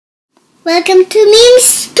Welcome to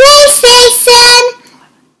Mimi's PlayStation!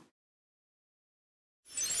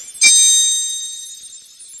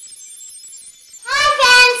 Hi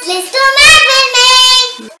friends, let's do math with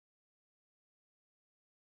me!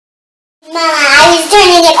 Mama, I was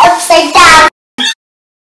turning it upside down.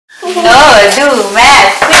 No, do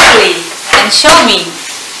math quickly and show me.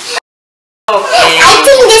 Okay. I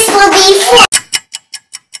think this will be 4.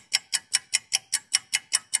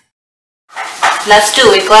 Plus 2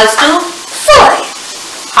 equals to? 4.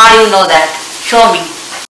 How do you know that? Show me.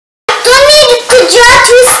 Don't need to draw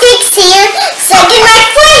 2 sticks here, so I can write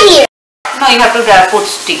 4 here. No, you have to put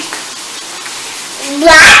stick.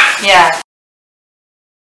 Black? Yeah.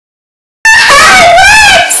 It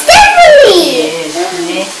works! Definitely! Yes.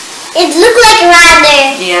 Next. It looked like rather.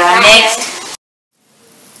 Yeah. Next.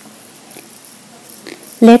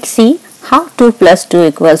 Let's see how 2 plus 2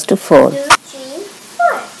 equals to 4. 2, 3,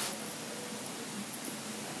 4.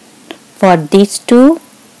 For these two,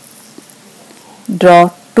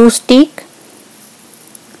 draw 2 stick.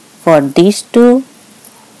 For these two,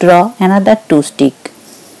 draw another 2 stick.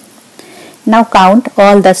 Now count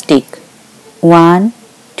all the stick. 1,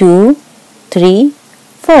 2, 3,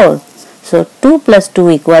 4. So 2 plus 2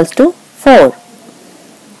 equals to 4.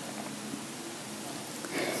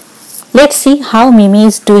 Let's see how Mimi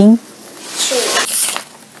is doing.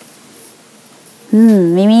 2.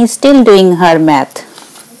 Mimi is still doing her math.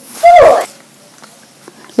 4.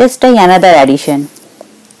 Let's try another addition.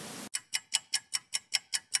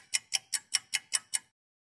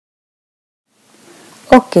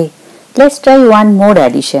 Okay, let's try one more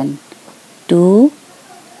addition. 2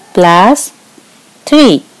 plus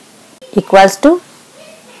 3 equals to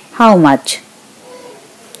how much?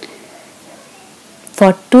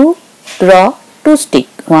 For 2, draw 2 stick.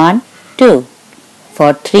 1, 2.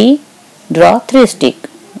 For 3, draw 3 stick.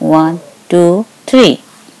 1, 2, 3.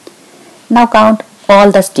 Now count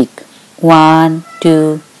all the stick. 1,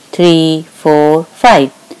 2, 3, 4,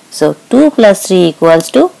 5. So 2 plus 3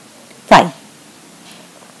 equals to 5.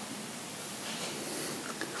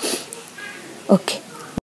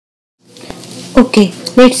 Okay,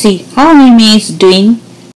 let's see how Mimi is doing.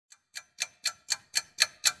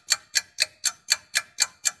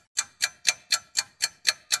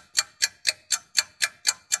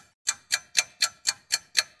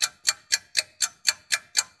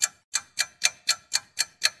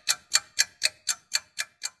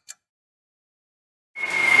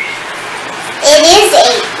 It is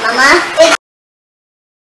 8, Mama.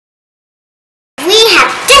 We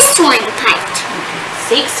have this one part.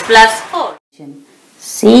 6 plus 4.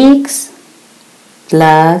 6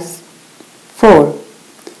 plus 4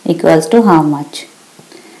 equals to how much?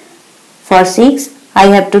 For 6, I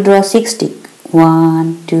have to draw 6 stick.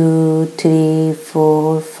 1, 2, 3,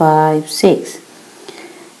 4, 5, 6.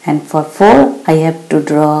 And for 4, I have to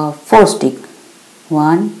draw 4 stick.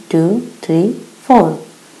 1, 2, 3, 4.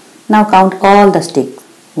 Now count all the sticks.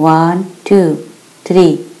 1, 2,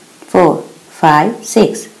 3, 4, 5,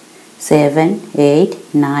 6, 7,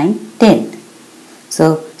 8, 9, 10.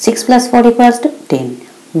 So 6 plus 4 equals to 10.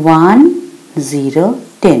 1, 0,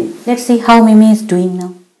 10. Let's see how Mimi is doing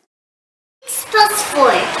now. 6 plus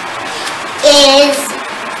 4 is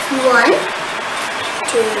 1,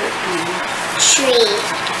 2, 3,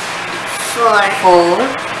 4, 4.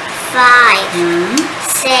 5,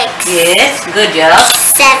 6, Yes, good job.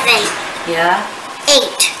 7, Yeah.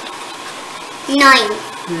 8, 9,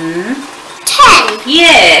 Hmm. 10.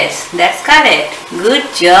 Yes, that's correct. Good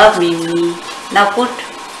job, Mimi. Now put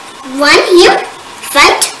 1 here,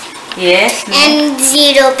 front, yes. No. and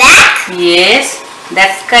 0 back. Yes,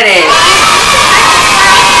 that's correct.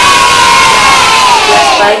 Plus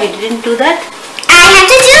 5, you didn't do that? I have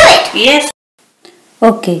to do it. Yes.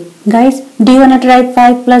 Okay, guys, do you want to try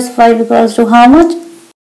 5 plus 5 equals to how much?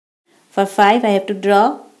 For 5, I have to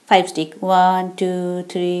draw 5 stick. 1, 2,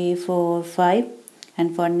 3, 4, 5.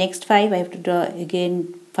 And for next 5, I have to draw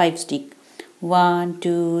again 5 stick. 1,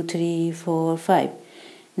 2, 3, 4, 5.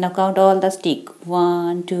 Now count all the stick.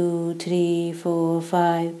 1, 2, 3, 4,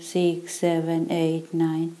 5, 6, 7, 8,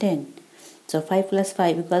 9, 10. So 5 plus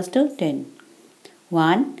 5 equals to 10.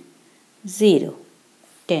 1, 0,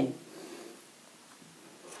 10.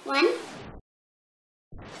 1,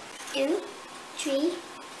 2, 3,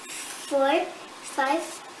 4, 5,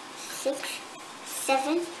 6,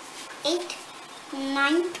 7, 8,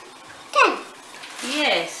 9, 10.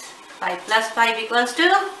 Yes. 5 plus 5 equals to?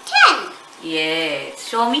 10. Yes.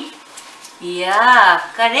 Show me. Yeah,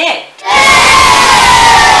 correct.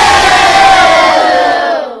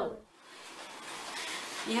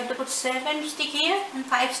 You have to put 7 stick here and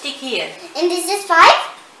 5 stick here. And this is 5?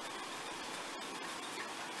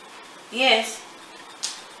 Yes.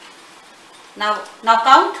 Now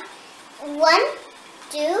count. 1,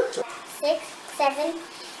 2, 6, 7,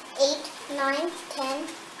 8, 9, 10.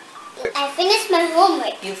 I finished my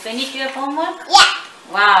homework. You finished your homework? Yeah.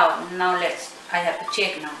 Wow. Now I have to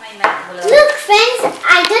check now. My math. Look friends,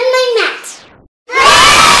 I done my math.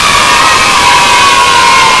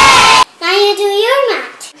 Now you do your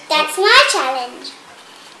math. That's my challenge.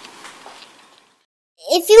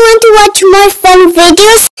 If you want to watch more fun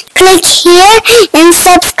videos, click here and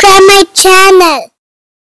subscribe my channel.